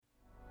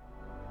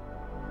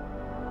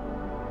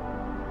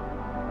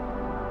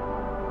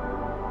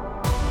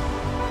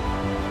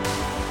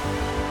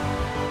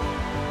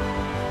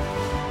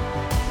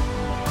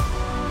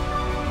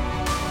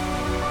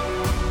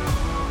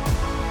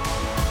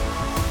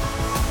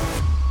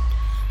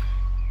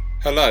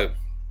Hello,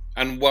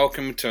 and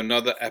welcome to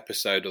another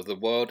episode of the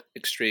World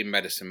Extreme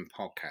Medicine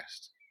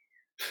Podcast.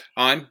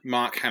 I'm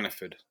Mark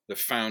Hannaford, the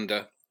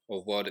founder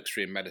of World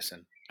Extreme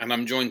Medicine, and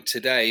I'm joined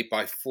today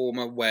by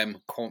former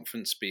WEM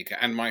conference speaker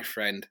and my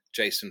friend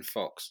Jason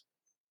Fox,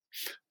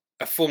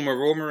 a former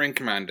Royal Marine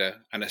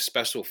Commander and a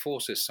Special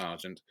Forces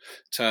Sergeant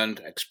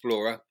turned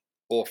explorer,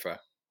 author,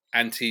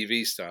 and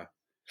TV star.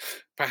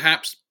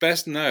 Perhaps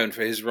best known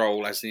for his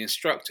role as the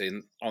instructor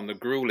on the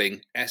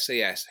grueling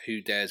SAS Who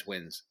Dares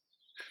Wins,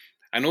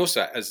 and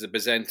also as the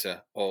presenter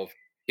of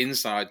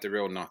Inside the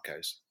Real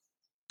Narcos.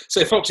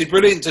 So, Foxy,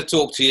 brilliant to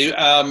talk to you.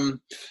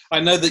 I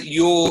know that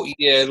your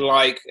year,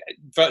 like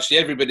virtually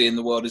everybody in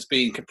the world, has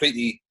been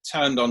completely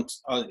turned on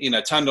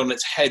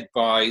its head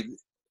by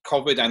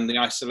COVID and the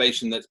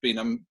isolation that's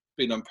been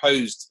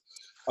imposed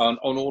on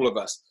all of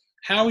us.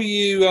 How are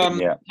you?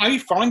 How are you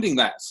finding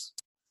that?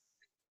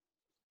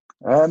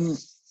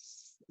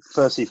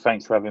 Firstly,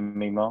 thanks for having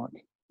me, Mark.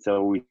 It's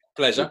always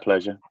Pleasure. a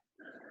pleasure.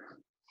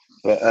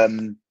 But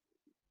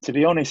to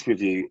be honest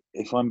with you,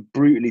 if I'm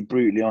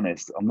brutally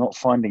honest, I'm not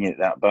finding it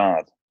that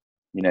bad.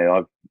 You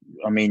know,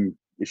 I mean,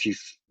 if you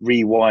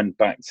rewind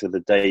back to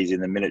the days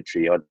in the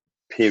military, I'd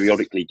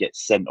periodically get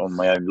sent on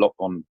my own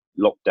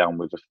lockdown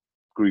with a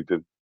group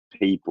of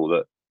people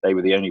that they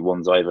were the only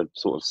ones I ever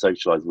sort of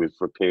socialized with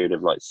for a period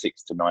of like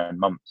 6 to 9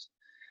 months.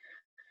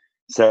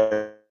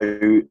 So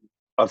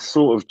I've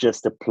sort of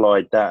just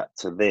applied that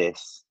to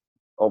this.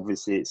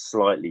 Obviously, it's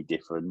slightly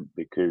different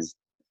because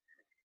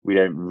we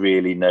don't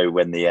really know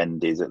when the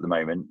end is at the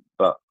moment,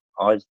 but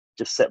I've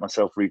just set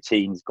myself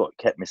routines,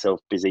 kept myself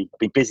busy. I've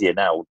been busier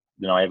now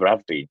than I ever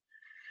have been,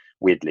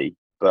 weirdly.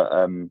 But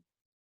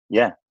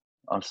yeah,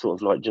 I'm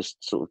sort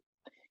of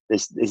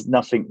there's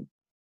nothing,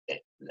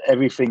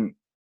 everything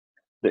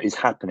that is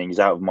happening is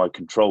out of my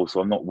control,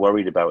 so I'm not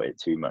worried about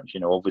it too much. You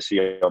know,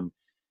 obviously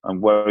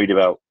I'm worried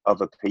about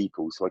other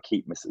people, so I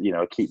keep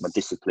my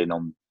discipline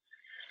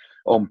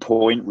on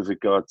point with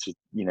regard to,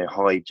 you know,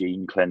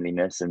 hygiene,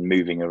 cleanliness, and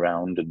moving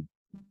around and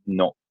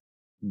not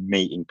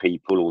meeting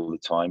people all the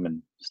time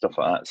and stuff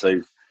like that.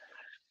 So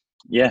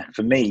yeah,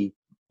 for me,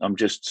 I'm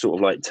just sort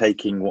of like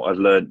taking what I've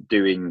learned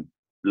doing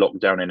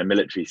lockdown in a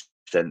military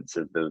sense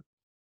of the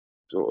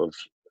sort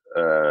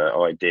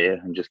of idea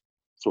and just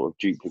sort of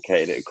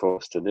duplicated it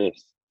across to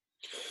this.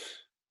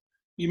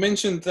 You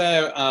mentioned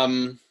there,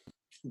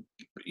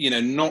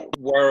 not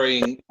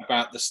worrying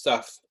about the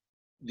stuff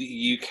that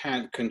you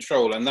can't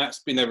control, and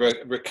that's been a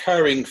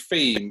recurring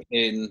theme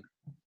in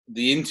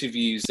the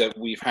interviews that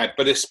we've had,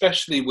 but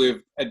especially with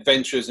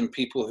adventurers and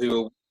people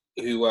who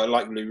are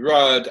like Lou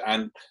Rudd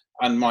and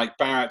Mike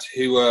Barrett,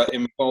 who are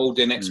involved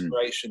in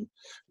exploration.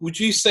 Would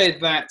you say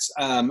that's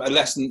a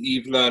lesson that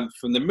you've learned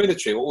from the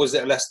military, or was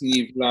it a lesson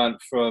you've learned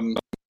from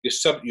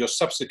your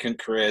subsequent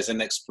career as an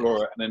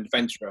explorer and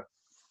adventurer?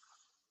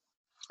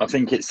 I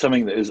think it's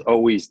something that has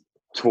always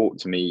taught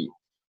to me,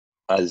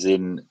 as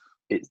in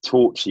it's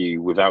taught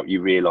you without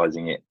you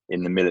realizing it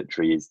in the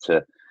military, is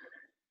to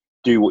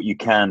do what you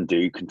can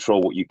do,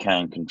 control what you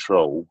can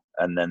control,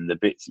 and then the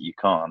bits that you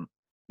can't,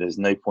 there's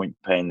no point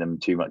paying them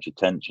too much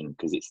attention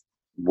because it's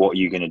what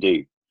you're going to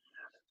do.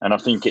 And I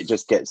think it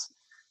gets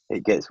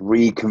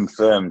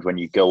reconfirmed when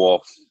you go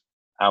off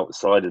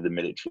outside of the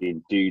military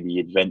and do the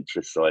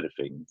adventurous side of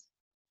things,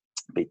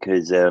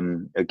 because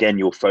again,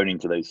 you're thrown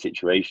into those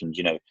situations.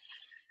 You know,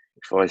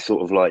 if I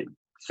sort of like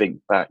think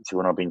back to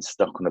when I've been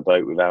stuck on a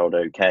boat with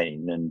Aldo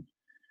Kane, and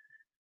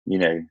you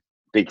know,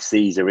 big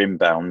seas are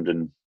inbound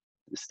and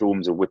the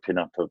storms are whipping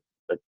up a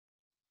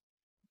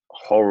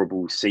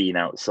horrible scene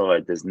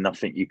outside, there's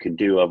nothing you can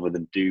do other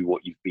than do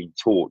what you've been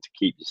taught to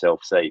keep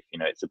yourself safe. You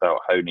know, it's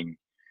about honing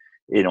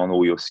in on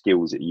all your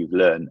skills that you've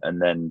learned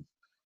and then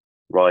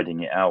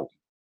riding it out.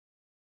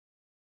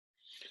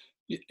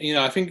 You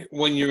know, I think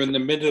when you're in the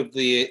middle of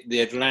the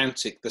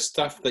Atlantic, the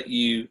stuff that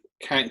you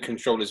can't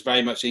control is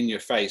very much in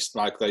your face,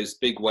 like those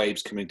big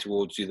waves coming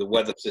towards you, the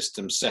weather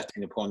system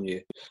setting upon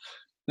you.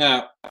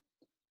 Now,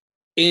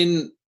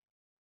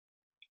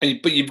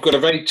 but you've got a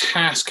very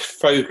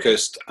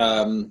task-focused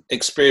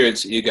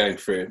experience that you're going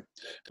through.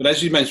 But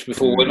as you mentioned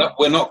before,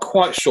 we're not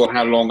quite sure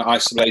how long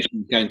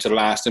isolation is going to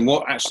last and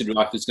what actually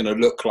life is going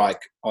to look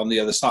like on the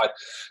other side.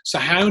 So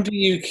how do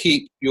you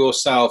keep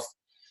yourself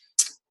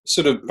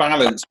sort of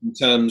balanced in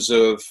terms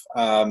of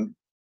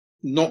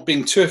not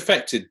being too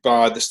affected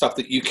by the stuff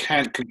that you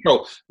can't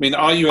control? I mean,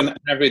 are you an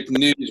avid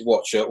news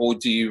watcher, or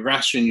do you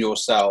ration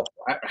yourself?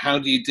 How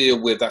do you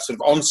deal with that sort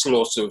of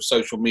onslaught of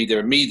social media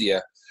and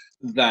media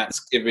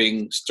that's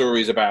giving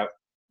stories about,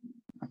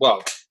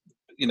 well,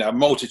 you know, a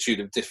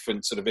multitude of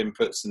different sort of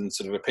inputs and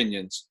sort of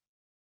opinions?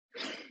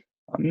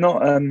 I'm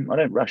not. I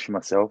don't ration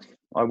myself.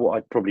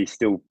 I'd probably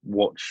still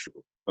watch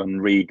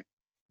and read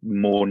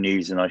more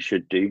news than I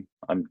should do.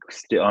 I'm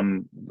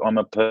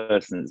a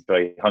person that's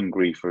very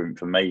hungry for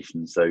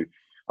information, so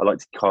I like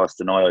to cast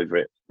an eye over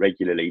it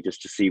regularly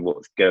just to see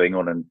what's going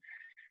on and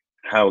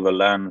how the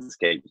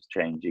landscape is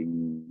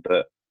changing.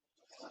 But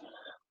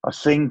I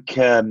think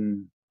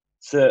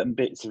certain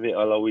bits of it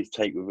I'll always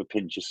take with a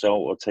pinch of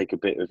salt. I'll take a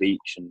bit of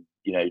each and,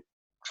 you know,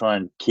 try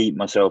and keep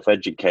myself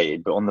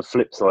educated. But on the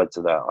flip side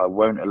to that, I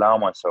won't allow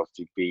myself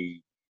to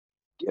be,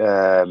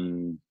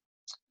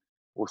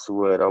 what's the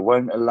word? I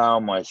won't allow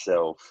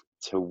myself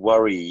to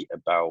worry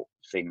about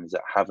things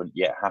that haven't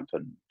yet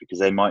happened, because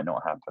they might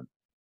not happen.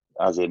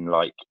 As in,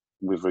 like,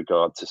 with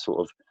regard to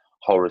sort of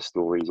horror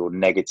stories or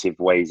negative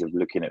ways of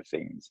looking at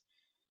things.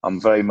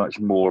 I'm very much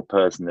more a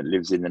person that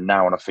lives in the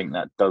now, and I think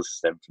that does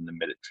stem from the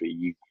military.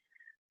 You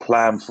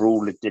plan for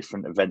all the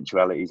different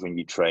eventualities when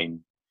you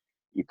train.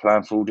 You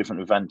plan for all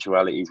different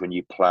eventualities when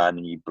you plan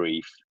and you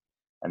brief.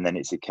 And then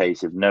it's a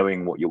case of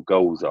knowing what your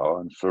goals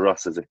are. And for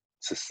us as a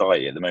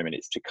society at the moment,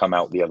 it's to come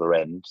out the other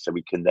end so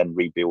we can then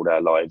rebuild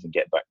our lives and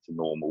get back to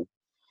normal.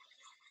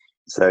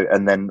 So,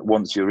 and then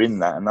once you're in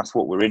that, and that's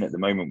what we're in at the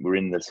moment, we're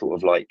in the sort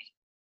of like,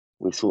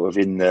 we're sort of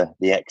in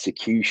the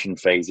execution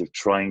phase of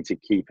trying to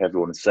keep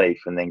everyone safe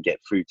and then get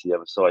through to the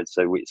other side.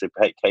 So it's a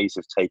case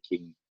of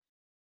taking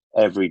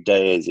every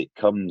day as it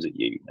comes at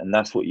you. And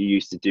that's what you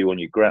used to do on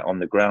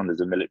the ground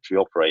as a military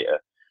operator.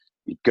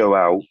 You'd go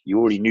out, you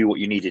already knew what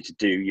you needed to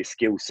do, your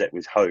skill set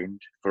was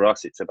honed. For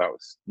us, it's about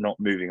not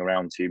moving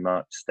around too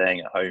much, staying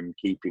at home,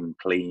 keeping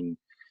clean,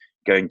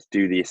 going to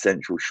do the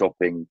essential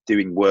shopping,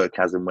 doing work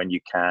as and when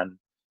you can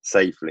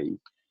safely.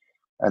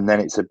 And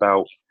then it's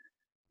about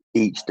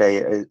each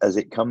day as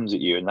it comes at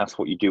you, and that's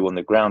what you do on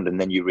the ground. And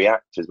then you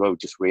react as well,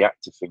 just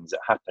react to things that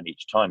happen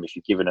each time. If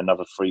you're given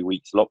another 3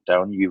 weeks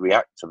lockdown, you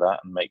react to that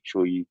and make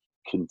sure you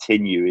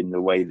continue in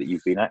the way that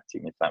you've been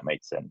acting, if that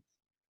makes sense.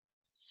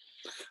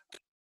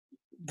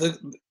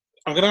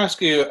 I'm going to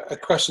ask you a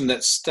question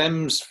that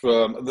stems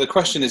from, the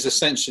question is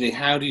essentially,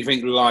 how do you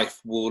think life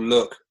will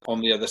look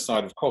on the other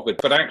side of COVID?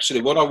 But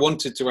actually what I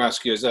wanted to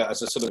ask you as a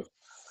sort of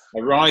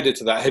a rider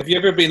to that, have you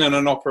ever been in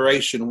an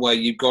operation where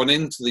you've gone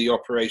into the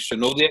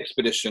operation or the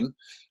expedition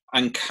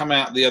and come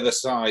out the other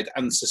side,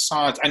 and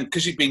society, and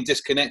because you've been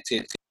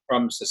disconnected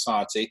from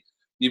society,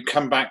 you've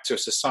come back to a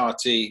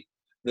society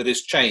that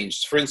has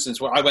changed? For instance,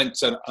 when I went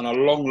on a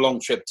long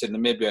trip to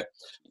Namibia,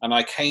 and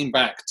I came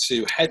back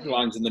to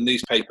headlines in the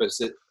newspapers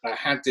that I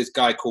had this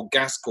guy called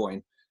Gascoigne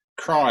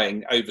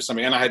crying over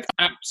something, and I had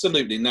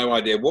absolutely no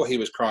idea what he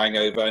was crying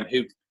over and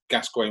who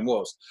Gascoigne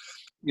was.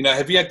 You know,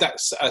 have you had that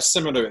a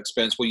similar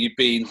experience where you've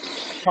been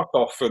cut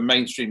off from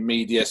mainstream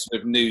media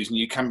sort of news, and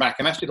you come back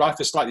and actually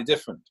life is slightly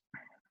different?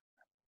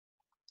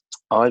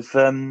 I've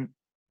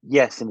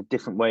yes, in a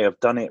different way. I've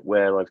done it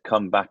where I've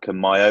come back and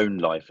my own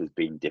life has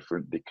been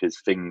different because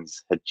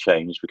things had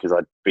changed, because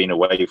I'd been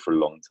away for a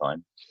long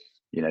time.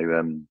 You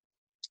know,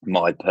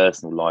 my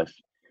personal life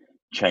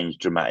changed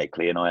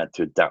dramatically and I had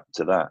to adapt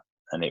to that.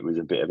 And it was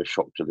a bit of a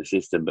shock to the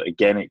system. But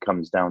again, it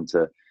comes down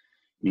to,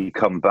 you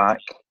come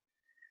back,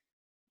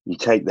 you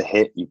take the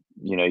hit,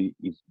 you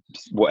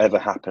whatever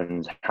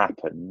happens,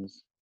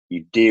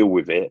 you deal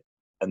with it,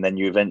 and then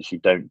you eventually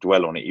don't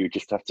dwell on it. You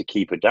just have to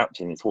keep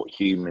adapting. It's what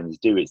humans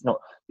do.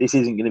 This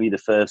isn't going to be the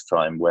first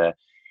time where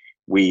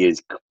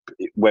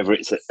whether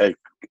it's a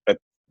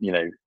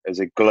as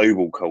a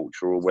global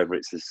culture or whether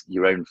it's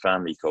your own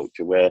family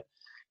culture, where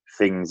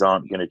things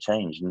aren't going to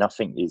change.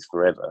 Nothing is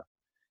forever.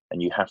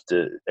 And you have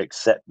to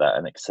accept that,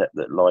 and accept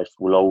that life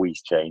will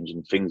always change,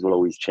 and things will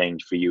always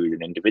change for you as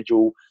an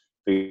individual.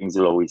 Things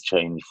will always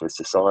change for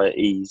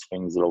societies.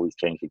 Things will always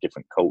change for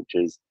different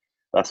cultures.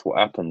 That's what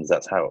happens.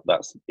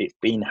 It's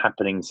been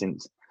happening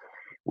since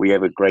we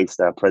ever graced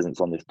our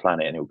presence on this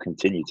planet, and it will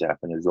continue to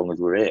happen as long as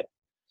we're here.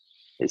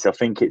 I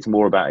think it's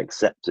more about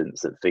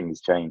acceptance that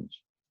things change.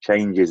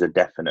 Changes are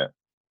definite.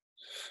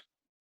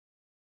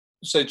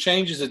 So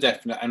changes are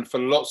definite, and for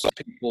lots of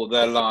people,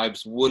 their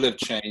lives will have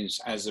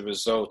changed as a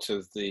result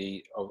of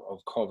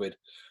COVID.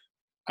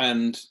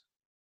 And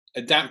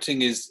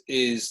adapting is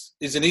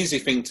an easy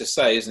thing to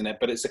say, isn't it?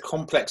 But it's a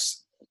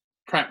complex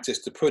practice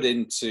to put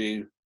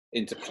into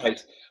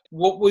place.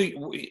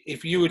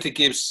 If you were to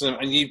give some,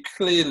 and you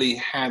clearly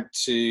had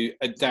to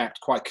adapt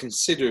quite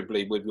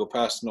considerably with your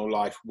personal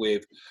life,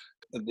 with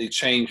the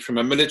change from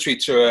a military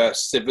to a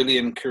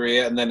civilian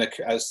career, and then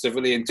a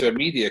civilian to a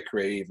media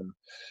career, even.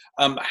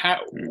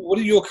 What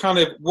are your kind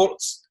of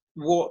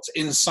what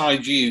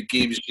inside you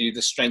gives you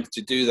the strength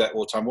to do that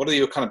all the time? What are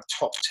your kind of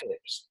top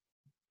tips?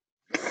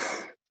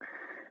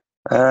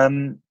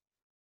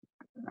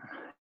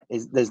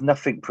 There's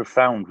nothing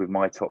profound with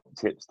my top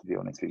tips, to be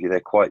honest with you.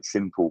 They're quite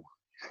simple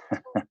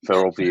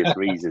for obvious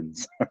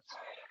reasons.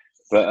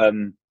 But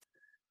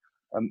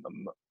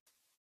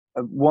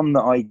one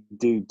that I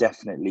do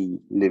definitely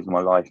live my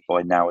life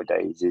by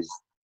nowadays is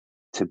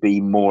to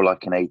be more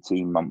like an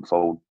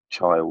 18-month-old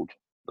child,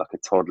 like a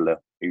toddler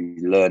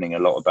who's learning a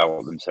lot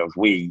about themselves.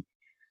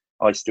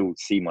 I still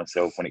see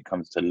myself, when it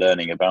comes to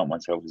learning about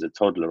myself, as a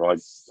toddler.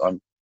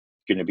 I'm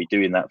going to be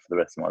doing that for the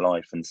rest of my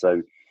life. And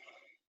so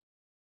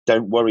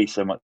don't worry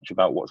so much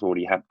about what's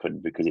already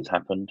happened, because it's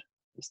happened,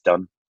 it's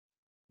done.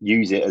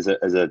 Use it as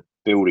a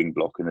building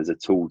block and as a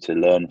tool to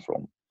learn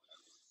from,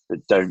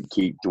 but don't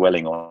keep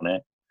dwelling on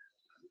it.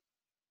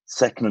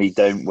 Secondly,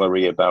 don't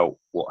worry about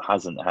what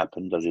hasn't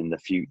happened, as in the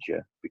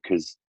future,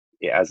 because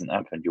it hasn't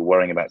happened. You're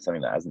worrying about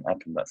something that hasn't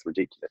happened. That's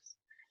ridiculous.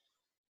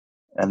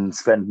 and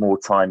spend more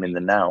time in the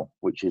now,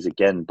 which is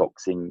again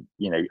boxing,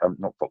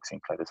 not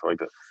boxing clever, sorry,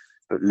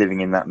 but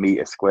living in that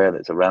meter square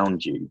that's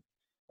around you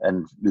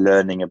and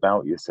learning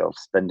about yourself,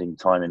 spending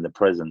time in the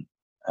present.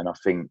 And I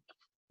think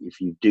if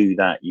you do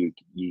that, you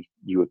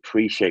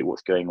appreciate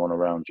what's going on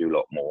around you a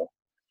lot more.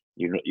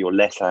 You're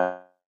less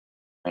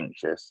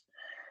anxious.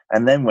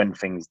 And then when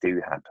things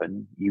do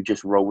happen, you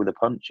just roll with the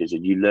punches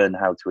and you learn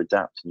how to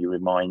adapt, and you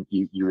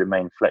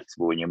remain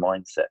flexible in your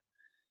mindset.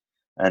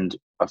 And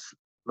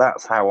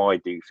that's how I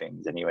do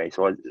things anyway.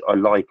 So I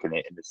liken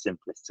it in the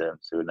simplest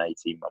terms to an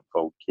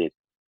 18-month-old kid.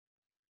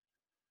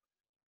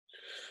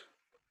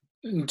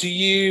 Do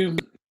you,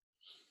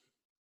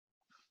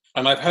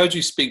 and I've heard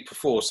you speak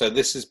before, so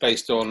this is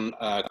based on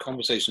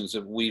conversations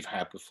that we've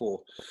had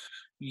before.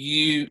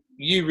 You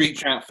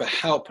reach out for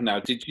help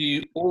now. Did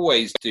you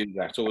always do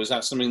that, or is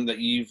that something that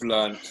you've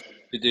learned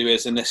to do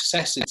as a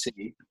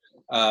necessity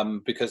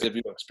because of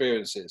your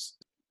experiences?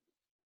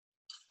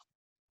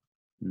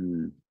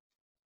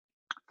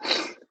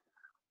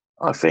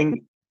 I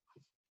think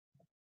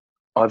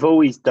I've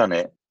always done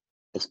it,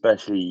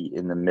 especially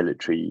in the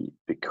military,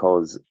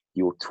 because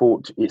you're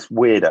taught. It's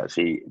weird,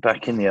 actually.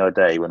 Back in the other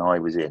day when I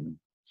was in,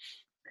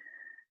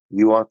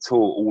 you are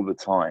taught all the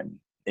time,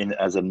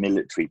 as a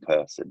military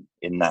person,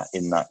 in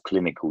that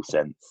clinical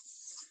sense,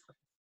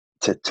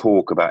 to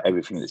talk about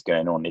everything that's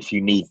going on. If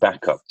you need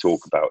backup,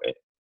 talk about it.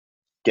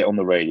 Get on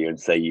the radio and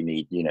say you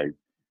need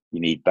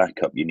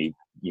backup. You need,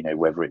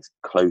 whether it's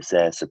close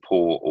air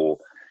support or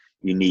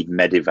you need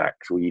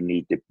medivacs or you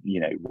need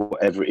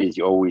whatever it is,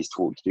 you're always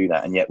taught to do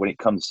that. And yet when it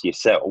comes to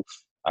yourself,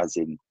 as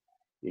in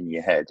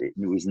your head,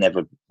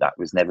 that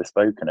was never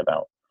spoken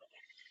about.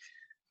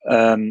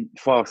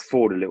 Fast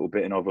forward a little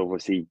bit, and I've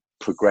obviously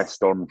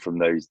progressed on from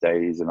those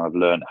days, and I've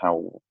learned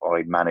how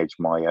I manage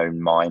my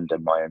own mind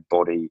and my own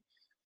body.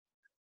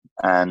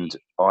 And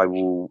I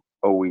will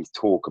always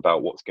talk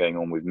about what's going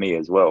on with me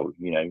as well.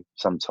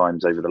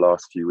 Sometimes over the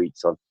last few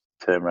weeks, I've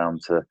turned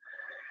around to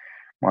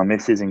my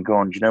missus and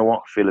gone, do you know what?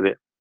 I feel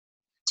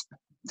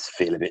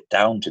a bit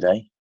down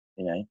today.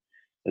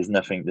 There's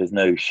no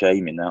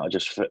shame in that. I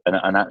just,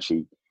 and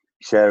actually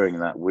sharing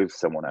that with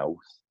someone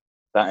else,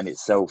 that in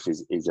itself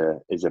is a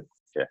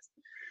yeah.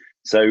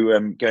 So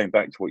going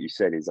back to what you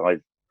said, is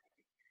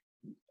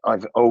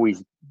I've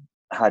always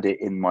had it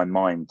in my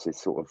mind to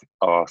sort of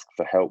ask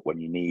for help when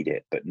you need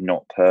it, but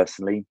not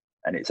personally.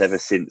 And it's ever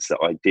since that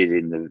I did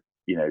in the,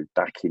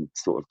 back in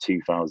sort of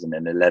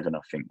 2011, I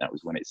think that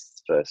was when it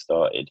first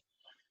started,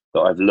 that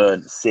I've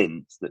learned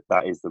since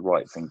that is the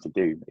right thing to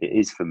do. It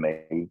is for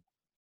me.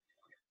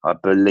 I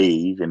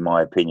believe, in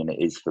my opinion, it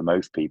is for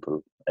most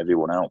people,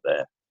 everyone out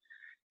there,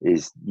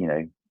 is,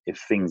 if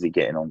things are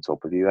getting on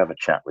top of you, have a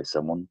chat with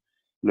someone,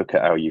 look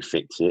at how you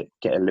fix it,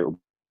 get a little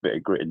bit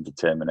of grit and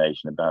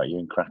determination about you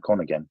and crack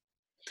on again.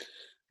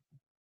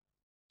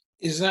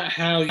 Is that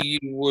how you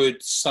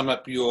would sum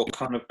up your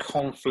kind of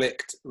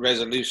conflict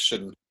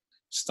resolution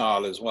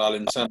style as well,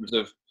 in terms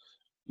of,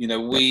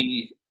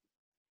 you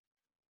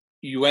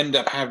end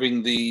up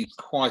having these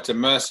quite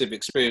immersive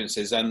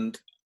experiences, and,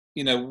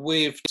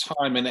 with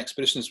time and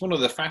expeditions, one of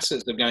the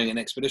facets of going in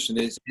expedition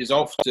is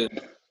often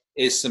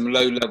some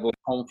low-level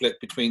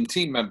conflict between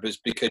team members,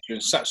 because you're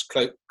in such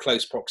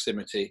close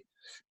proximity.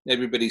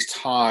 Everybody's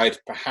tired,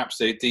 perhaps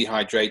they're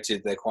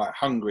dehydrated, they're quite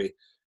hungry.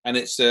 And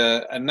it's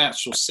a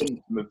natural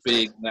symptom of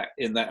being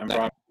in that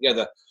environment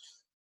together.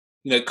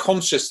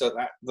 Conscious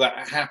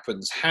that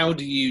happens. How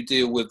do you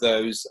deal with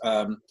those?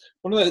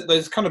 One of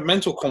those kind of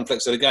mental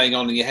conflicts that are going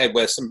on in your head,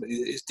 where somebody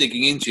is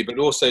digging into you, but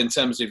also in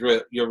terms of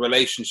your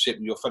relationship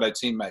with your fellow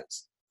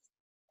teammates.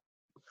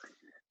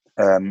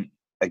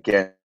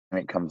 Again,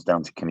 it comes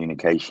down to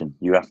communication.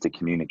 You have to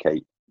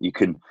communicate. You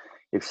can,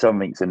 if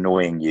something's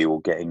annoying you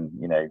or getting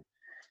you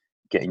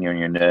on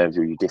your nerves,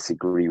 or you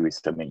disagree with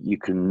something, you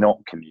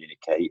cannot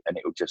communicate, and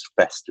it'll just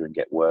fester and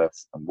get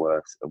worse and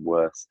worse and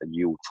worse, and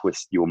your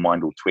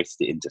mind will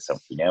twist it into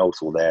something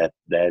else, or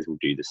theirs will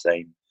do the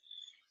same.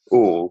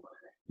 Or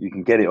you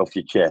can get it off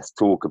your chest,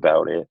 talk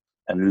about it,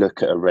 and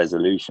look at a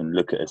resolution,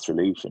 look at a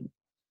solution.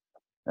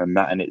 And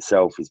that in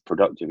itself is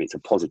productive. It's a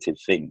positive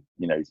thing.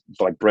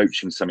 By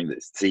broaching something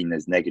that's seen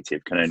as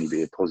negative can only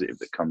be a positive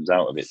that comes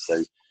out of it.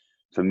 So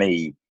for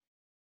me,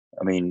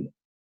 I mean,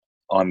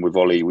 I'm with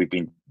Ollie. We've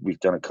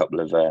done a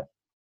couple of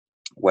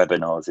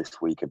webinars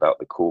this week about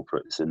the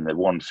corporates, and the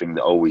one thing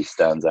that always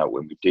stands out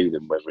when we do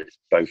them, whether it's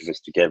both of us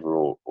together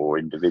or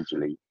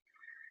individually,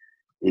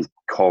 is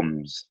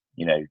comms.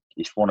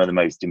 It's one of the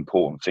most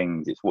important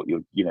things. It's what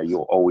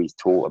you're always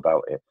taught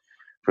about it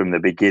from the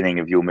beginning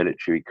of your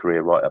military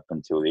career right up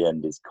until the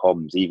end, is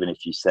comms. Even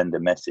if you send a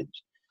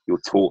message, you're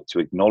taught to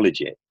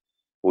acknowledge it,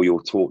 or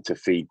you're taught to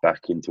feed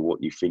back into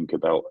what you think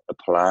about a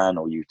plan,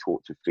 or you're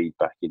taught to feed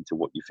back into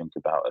what you think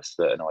about a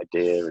certain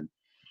idea. And,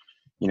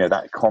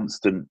 that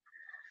constant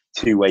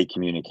two-way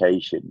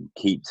communication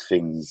keeps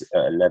things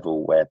at a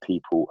level where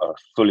people are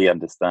fully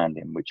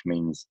understanding, which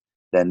means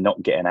they're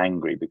not getting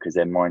angry because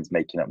their mind's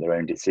making up their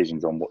own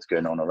decisions on what's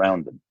going on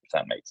around them, if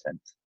that makes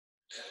sense.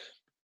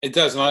 It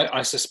does, and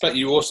I suspect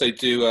you also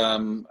do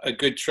a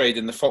good trade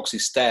in the Foxy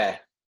Stare.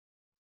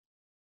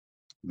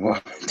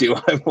 What do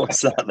I?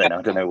 What's that then?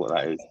 I don't know what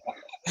that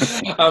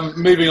is.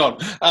 Moving on.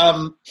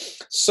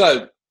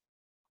 So,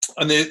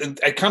 and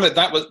kind of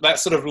that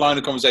sort of line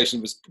of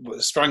conversation was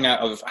sprung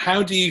out of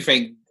how do you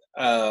think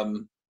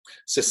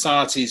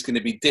society is going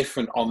to be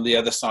different on the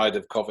other side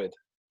of COVID?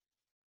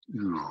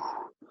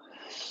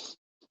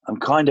 I'm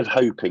kind of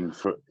hoping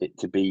for it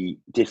to be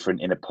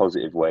different in a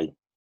positive way.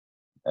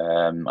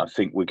 I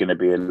think we're going to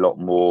be a lot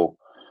more.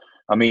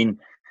 I mean,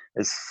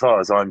 as far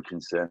as I'm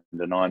concerned,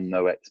 and I'm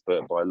no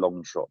expert by a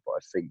long shot, but I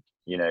think,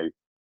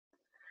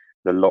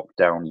 the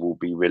lockdown will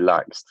be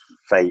relaxed.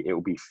 It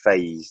will be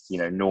phased.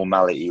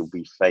 Normality will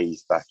be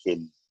phased back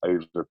in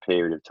over a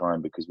period of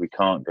time, because we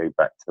can't go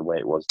back to the way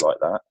it was like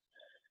that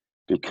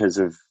because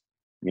of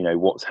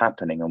what's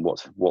happening and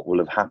what will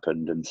have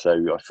happened. And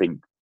so I think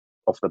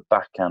off the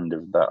back end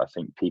of that, I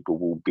think people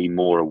will be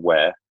more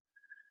aware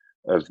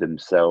of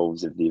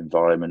themselves, of the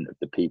environment, of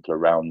the people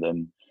around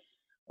them,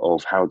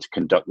 of how to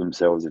conduct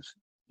themselves, of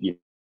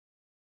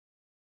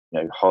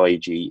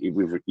hygiene,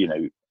 with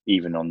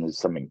even on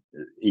something,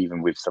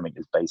 even with something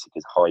as basic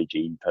as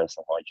hygiene,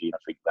 personal hygiene. I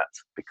think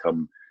that's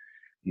become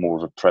more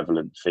of a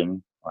prevalent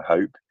thing, I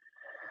hope.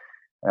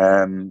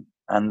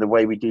 And the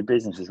way we do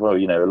business as well,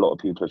 a lot of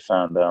people have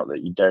found out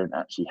that you don't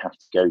actually have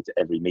to go to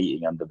every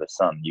meeting under the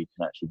sun. You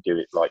can actually do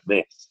it like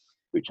this,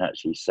 which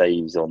actually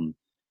saves on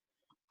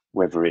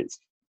whether it's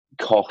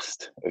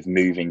cost of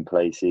moving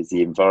places,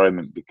 the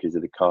environment because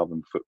of the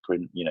carbon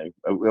footprint.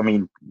 I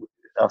mean,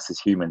 us as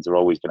humans are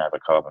always going to have a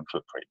carbon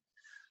footprint,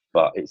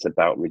 but it's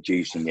about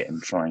reducing it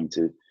and trying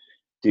to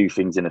do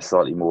things in a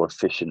slightly more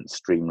efficient,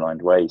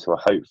 streamlined way. So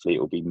hopefully it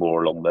will be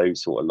more along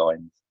those sort of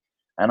lines.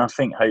 And I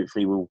think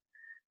hopefully we'll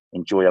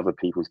enjoy other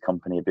people's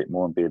company a bit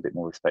more and be a bit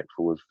more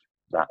respectful of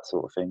that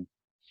sort of thing.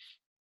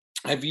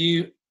 Have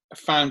you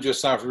found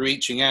yourself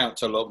reaching out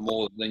to a lot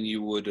more than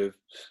you would have?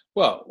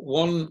 Well,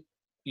 one,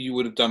 you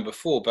would have done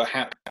before, but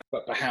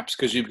perhaps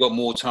because you've got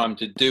more time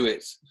to do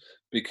it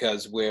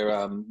because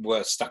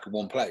we're stuck in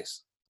one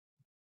place.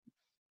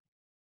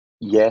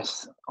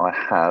 Yes, I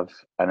have.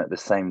 And at the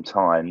same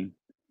time,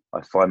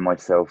 I find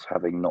myself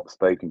having not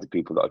spoken to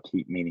people that I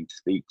keep meaning to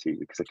speak to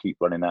because I keep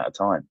running out of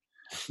time.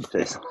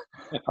 So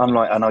I'm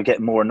like, and I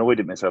get more annoyed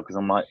at myself because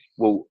I'm like,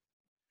 well,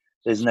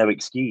 there's no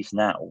excuse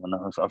now. And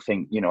I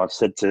think,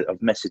 I've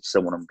messaged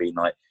someone and been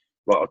like,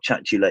 right, I'll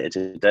chat to you later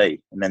today.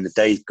 And then the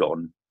day's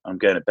gone. I'm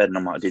going to bed and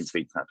I'm like, I didn't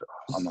speak to that.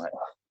 But I'm like,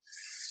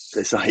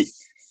 it's like,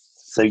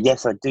 so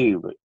yes, I do.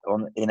 But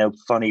in a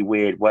funny,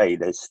 weird way,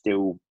 there's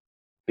still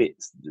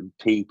bits of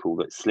people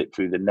that slip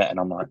through the net. And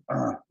I'm like,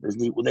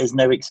 there's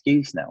no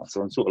excuse now.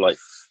 So I'm sort of like,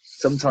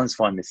 sometimes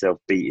find myself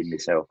beating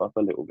myself up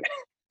a little bit.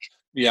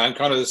 Yeah, I'm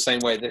kind of the same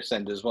way at this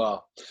end as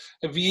well.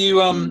 Have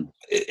you,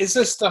 is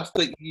there stuff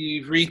that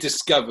you've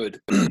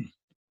rediscovered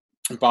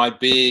by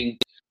being,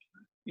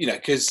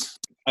 because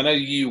I know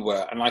you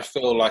were, and I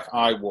feel like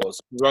I was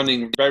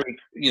running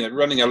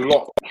running a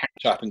lot to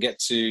catch up and get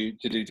to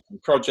do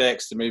different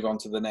projects, to move on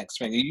to the next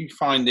thing. Are you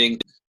finding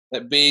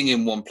that being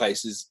in one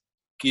place is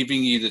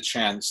giving you the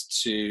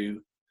chance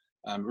to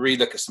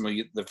relook at some of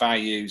the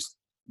values,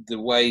 the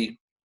way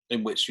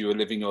in which you are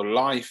living your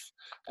life,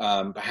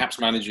 perhaps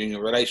managing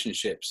your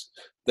relationships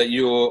that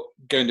you're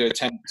going to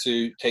attempt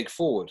to take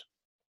forward?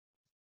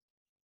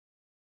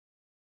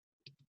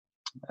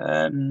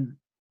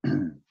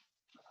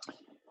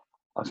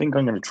 I think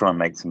I'm going to try and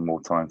make some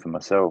more time for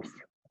myself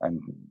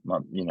and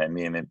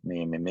me and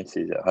my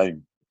missus at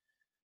home.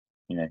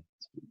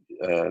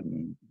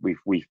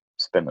 We've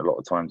spent a lot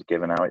of time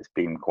together now. It's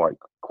been quite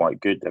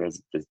good.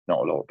 There's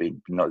not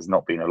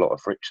been a lot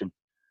of friction,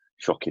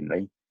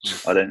 shockingly.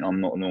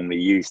 I'm not normally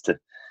used to.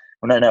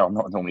 Well, no, I'm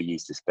not normally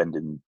used to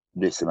spending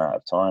this amount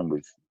of time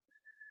with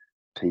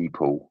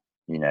people.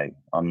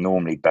 I'm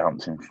normally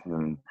bouncing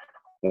from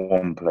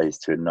one place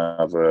to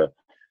another.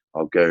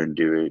 I'll go and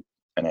do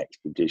an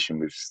expedition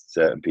with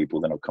certain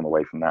people, then I'll come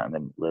away from that, and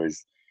then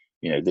whereas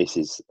this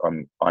is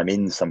I'm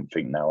in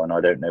something now, and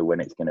I don't know when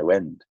it's going to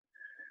end,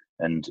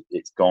 and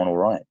it's gone all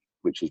right,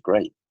 which is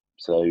great.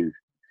 So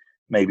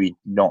maybe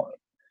not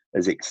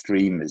as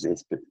extreme as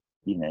this, but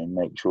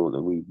make sure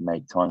that we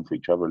make time for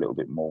each other a little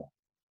bit more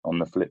on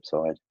the flip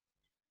side.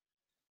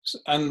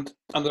 And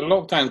the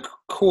lockdown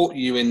caught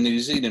you in New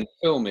Zealand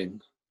filming.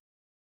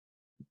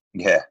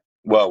 Yeah,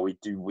 well,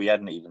 we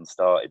hadn't even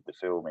started the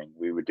filming.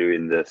 We were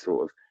doing the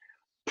sort of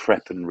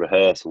prep and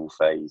rehearsal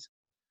phase.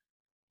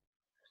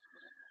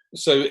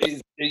 So are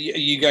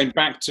you going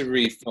back to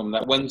refilm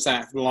that? When's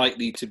that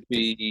likely to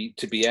be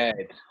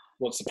aired?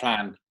 What's the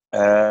plan?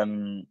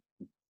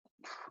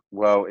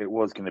 Well, it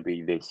was going to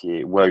be this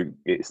year.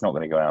 It's not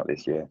going to go out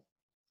this year.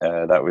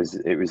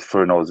 It was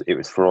for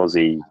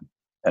Aussie,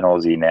 an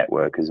Aussie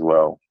network as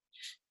well.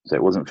 So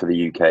it wasn't for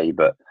the UK,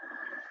 but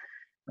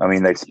I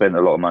mean, they've spent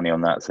a lot of money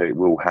on that, so it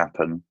will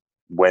happen.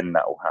 When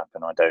that will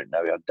happen, I don't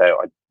know.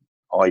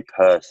 I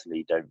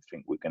personally don't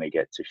think we're going to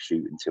get to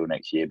shoot until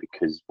next year,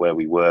 because where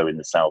we were in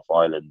the South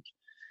Island,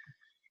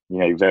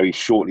 very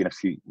shortly,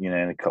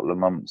 in a couple of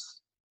months'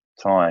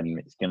 time,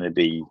 it's going to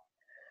be,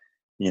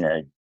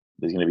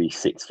 there's going to be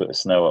 6 foot of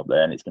snow up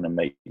there, and it's going to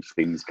make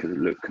things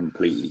look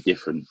completely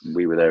different.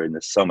 We were there in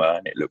the summer,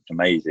 and it looked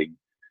amazing,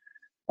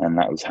 and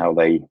that was how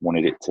they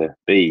wanted it to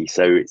be.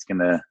 So it's going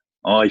to,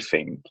 I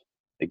think,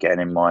 again,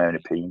 in my own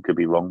opinion, could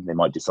be wrong. They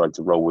might decide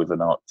to roll with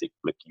an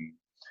Arctic-looking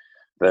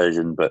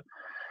version,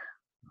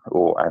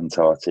 or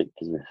Antarctic,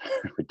 because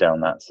we're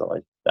down that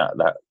side,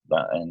 that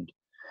end.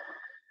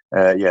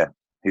 Yeah,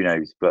 who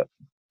knows? But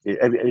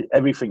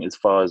everything as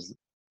far as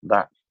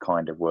that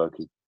kind of work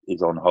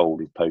is on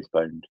hold, is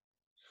postponed.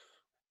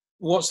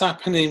 What's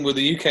happening with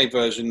the UK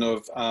version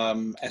of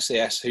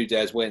SAS Who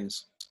Dares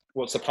Wins?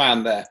 What's the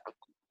plan there?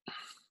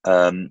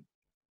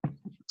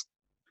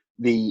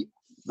 The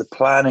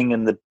planning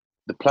and the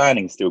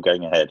planning's still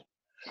going ahead,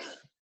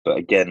 but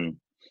again,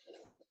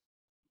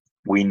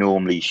 we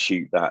normally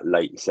shoot that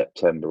late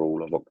September,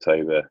 all of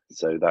October,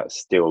 so that's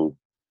still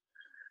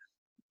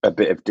a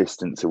bit of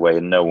distance away,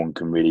 and no one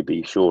can really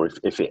be sure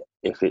if it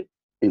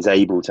is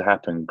able to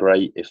happen.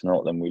 Great. If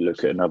not, then we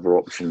look at another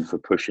option for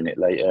pushing it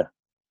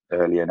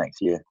earlier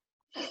next year.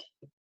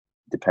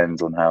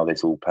 Depends on how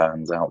this all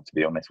pans out, to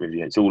be honest with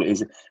you.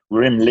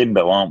 We're in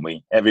limbo, aren't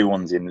we?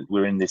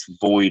 We're in this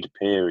void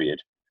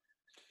period.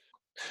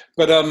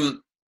 But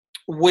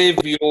with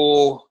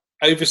your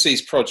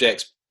overseas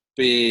projects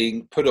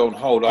being put on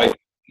hold,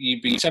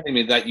 you've been telling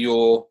me that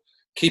you're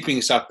keeping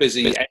yourself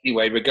busy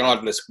anyway,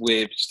 regardless,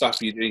 with stuff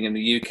you're doing in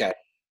the UK.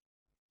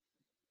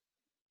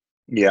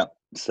 Yeah.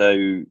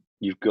 So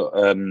you've got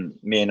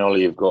me and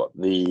Ollie have got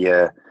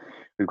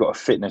we've got a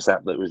fitness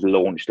app that was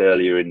launched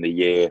earlier in the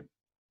year.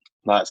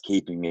 That's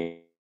keeping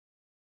me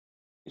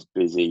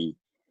busy.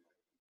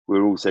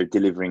 We're also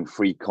delivering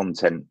free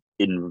content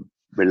in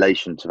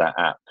relation to that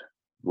app,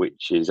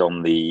 which is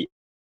on the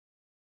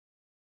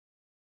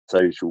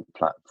social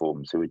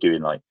platform. So we're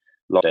doing like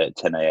live at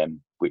 10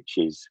 a.m, which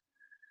is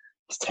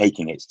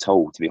taking its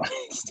toll, to be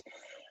honest.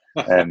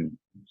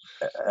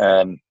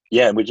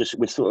 Yeah, we're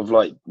sort of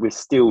like, we're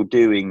still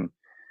doing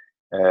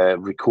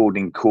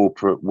recording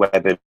corporate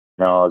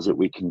webinars that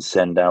we can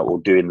send out, or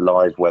doing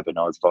live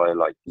webinars via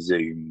like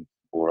Zoom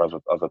or other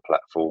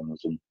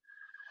platforms. And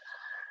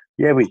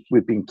yeah,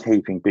 we've been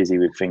keeping busy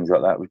with things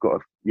like that. We've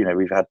got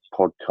we've had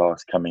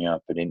podcasts coming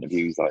up and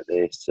interviews like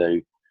this, so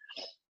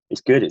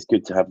it's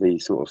good to have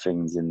these sort of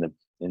things in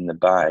the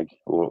bag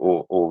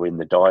or in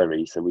the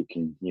diary, so we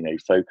can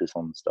focus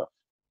on stuff.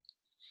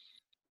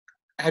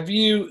 Have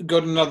you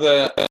got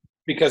another,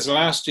 because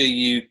last year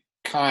you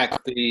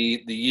kayaked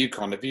the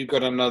Yukon, have you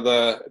got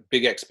another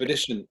big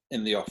expedition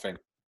in the offing?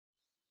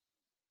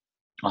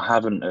 I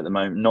haven't at the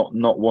moment,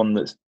 not one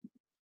that's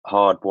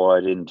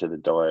hardwired into the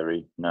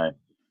diary, no,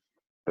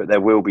 but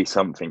there will be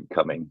something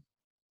coming.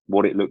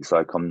 What it looks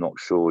like, I'm not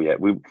sure yet.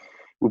 We'll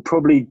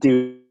probably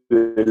do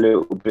a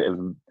little bit of,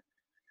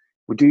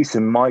 we'll do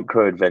some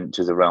micro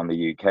adventures around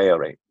the UK,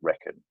 I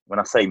reckon. When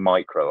I say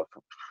micro,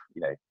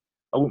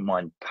 I wouldn't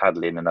mind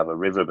paddling another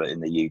river, but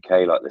in the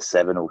UK, like the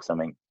Severn or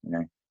something,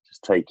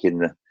 just taking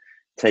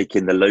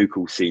the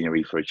local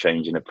scenery for a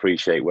change and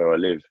appreciate where I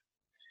live.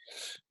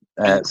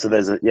 So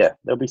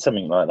there'll be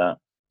something like that.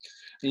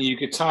 And you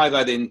could tie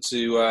that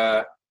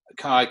into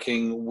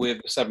kayaking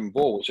with the Severn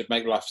Bore, which would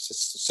make life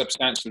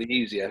substantially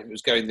easier. It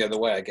was going the other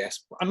way, I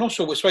guess. I'm not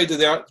sure which way does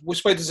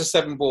the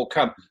Severn Bore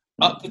come?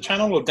 Up the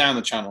channel or down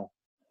the channel?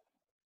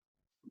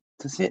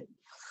 Does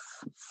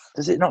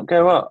it not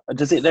go up?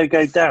 Does it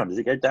go down? Does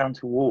it go down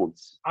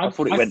towards? I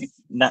thought it went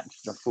natural.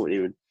 I thought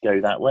it would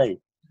go that way.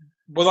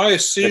 Well, I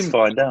assume. Let's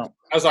find out.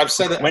 As I've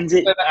said it. When's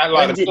it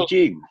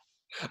due?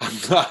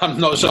 I'm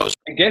not sure.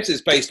 I guess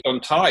it's based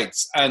on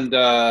tides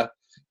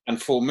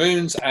and full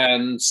moons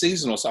and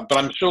seasonal stuff. But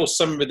I'm sure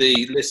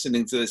somebody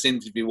listening to this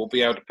interview will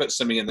be able to put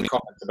something in the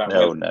comments about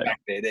what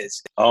exactly it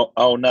is.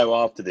 I'll know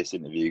after this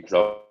interview, because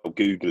I'll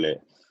Google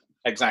it.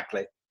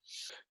 Exactly.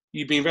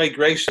 You've been very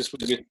gracious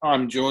with your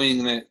time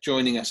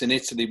joining us in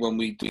Italy when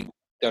we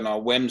done our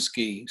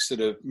Wemski sort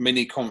of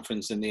mini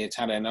conference in the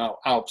Italian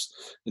Alps.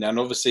 And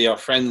obviously our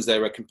friends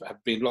there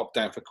have been locked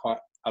down for quite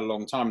a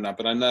long time now.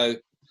 But I know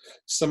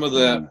some of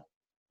the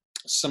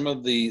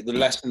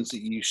lessons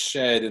that you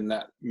shared in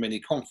that mini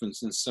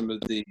conference and some of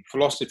the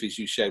philosophies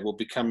you shared will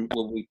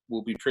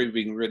be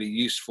proving really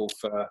useful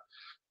for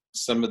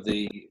some of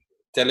the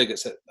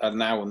delegates that are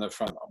now on the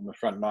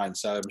front line.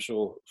 So I'm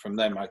sure from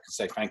them I can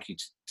say thank you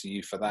to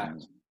you for that.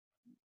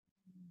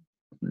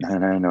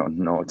 No,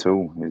 not at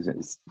all.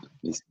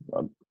 It's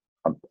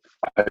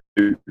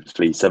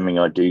hopefully something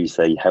I do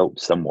say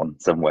helps someone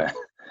somewhere.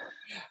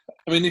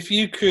 I mean, if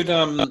you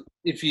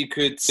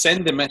could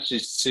send a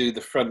message to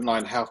the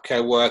frontline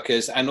healthcare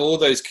workers and all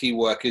those key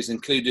workers,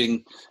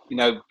 including,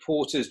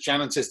 porters,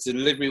 janitors,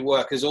 delivery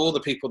workers, all the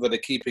people that are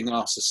keeping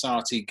our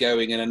society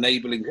going and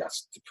enabling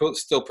us to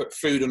still put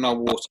food on our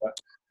water,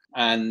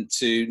 and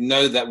to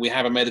know that we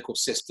have a medical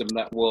system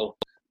that will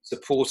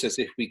support us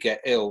if we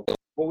get ill,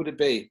 what would it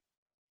be?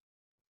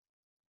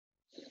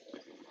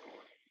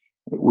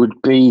 It would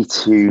be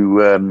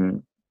to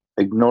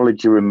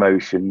acknowledge your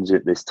emotions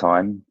at this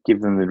time, give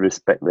them the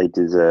respect they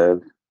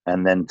deserve,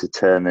 and then to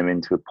turn them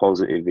into a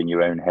positive in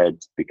your own head.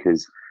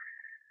 Because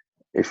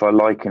if I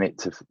liken it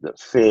to that,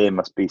 fear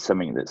must be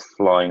something that's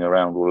flying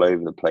around all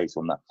over the place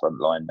on that front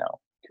line now,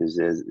 because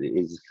it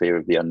is fear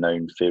of the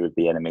unknown, fear of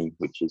the enemy,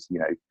 which is,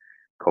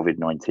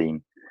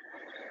 COVID-19.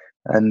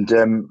 And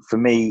for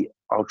me,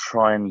 I'll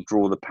try and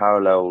draw the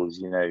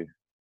parallels,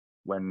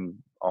 when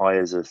I,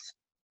 as a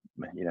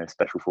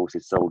special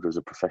forces soldier, as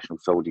a professional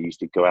soldier, used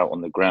to go out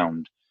on the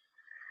ground.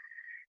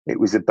 It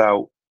was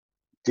about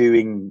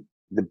doing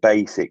the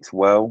basics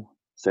well.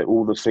 So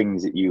all the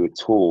things that you were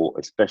taught,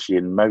 especially,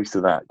 and most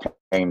of that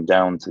came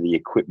down to the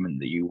equipment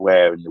that you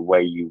wear and the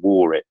way you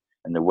wore it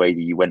and the way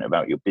that you went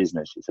about your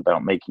business. It's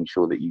about making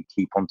sure that you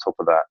keep on top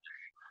of that.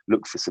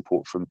 Look for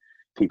support from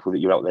people that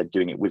you're out there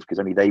doing it with, because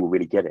only they will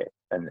really get it.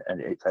 And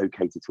it's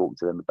okay to talk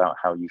to them about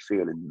how you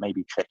feel, and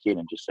maybe check in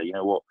and just say, you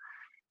know what,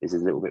 this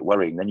is a little bit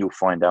worrying. Then you'll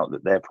find out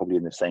that they're probably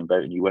in the same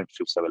boat and you won't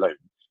feel so alone.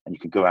 And you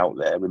can go out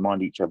there,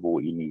 remind each other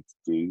what you need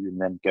to do,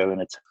 and then go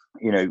and,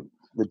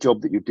 the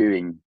job that you're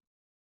doing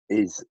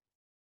is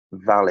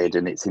valid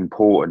and it's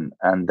important,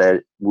 and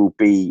there will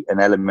be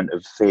an element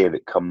of fear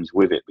that comes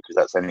with it, because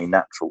that's only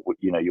natural.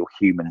 You're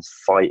humans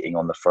fighting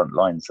on the front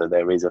line, so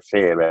there is a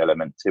fear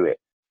element to it.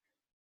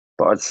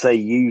 But I'd say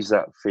use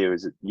that fear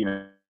as,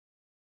 turn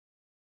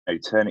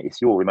it,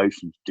 it's your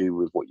emotion to do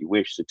with what you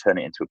wish, so turn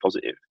it into a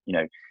positive,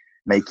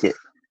 make it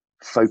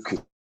focus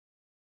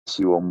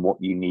you on what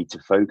you need to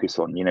focus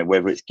on,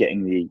 whether it's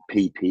getting the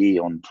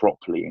PPE on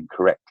properly and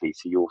correctly,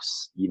 so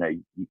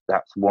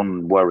that's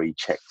one worry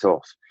checked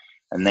off,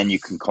 and then you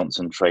can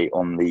concentrate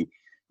on the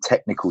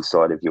technical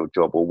side of your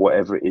job, or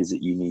whatever it is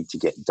that you need to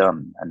get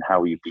done and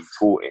how you've been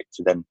taught it,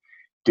 to then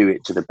do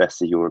it to the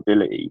best of your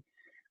ability.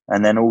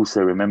 And then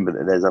also remember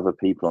that there's other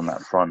people on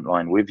that front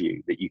line with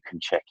you that you can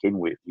check in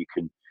with. You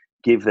can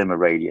give them a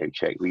radio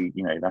check.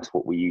 That's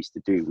what we used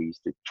to do. We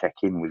used to check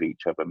in with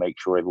each other, make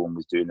sure everyone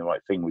was doing the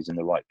right thing, was in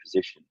the right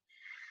position.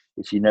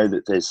 If you know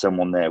that there's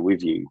someone there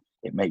with you,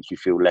 it makes you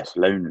feel less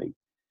lonely.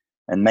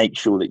 And make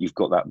sure that you've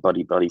got that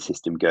buddy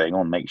system going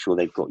on. Make sure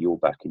they've got your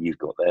back and you've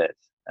got theirs,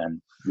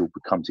 and you'll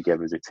come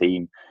together as a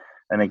team.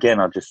 And again,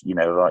 I just,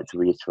 like to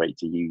reiterate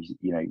to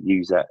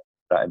use that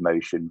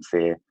emotion,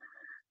 fear,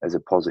 as a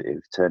positive.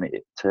 Turn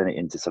it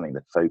into something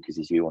that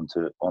focuses you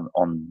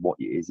on what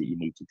it is that you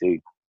need to do.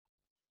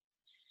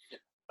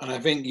 And I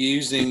think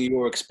using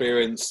your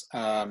experience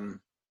as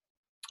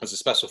a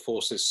special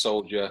forces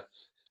soldier,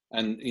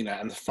 and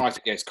the fight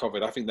against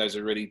COVID, I think those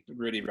are really,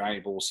 really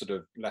valuable sort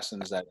of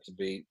lessons there to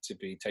be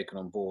taken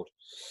on board.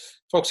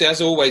 Foxy,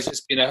 as always,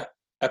 it's been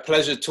a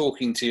pleasure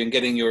talking to you and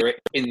getting your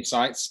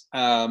insights.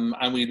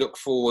 And we look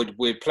forward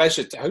with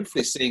pleasure to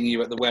hopefully seeing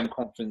you at the WEM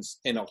conference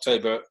in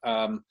October.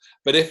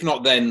 But if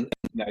not, then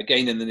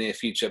again in the near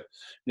future.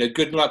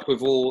 Good luck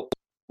with all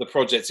the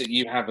projects that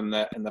you have in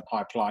the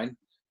pipeline,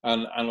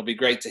 and it'll be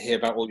great to hear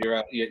about all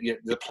your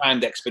the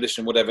planned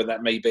expedition, whatever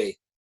that may be.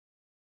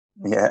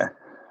 Yeah,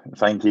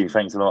 thank you.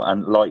 Thanks a lot,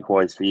 and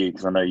likewise for you,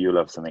 because I know you'll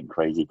have something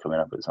crazy coming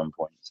up at some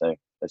point. So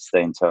let's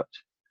stay in touch.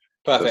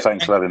 Perfect. But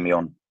thanks for having me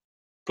on.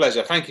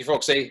 Pleasure. Thank you,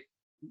 Foxy.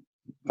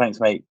 Thanks,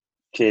 mate.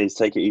 Cheers.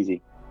 Take it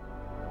easy.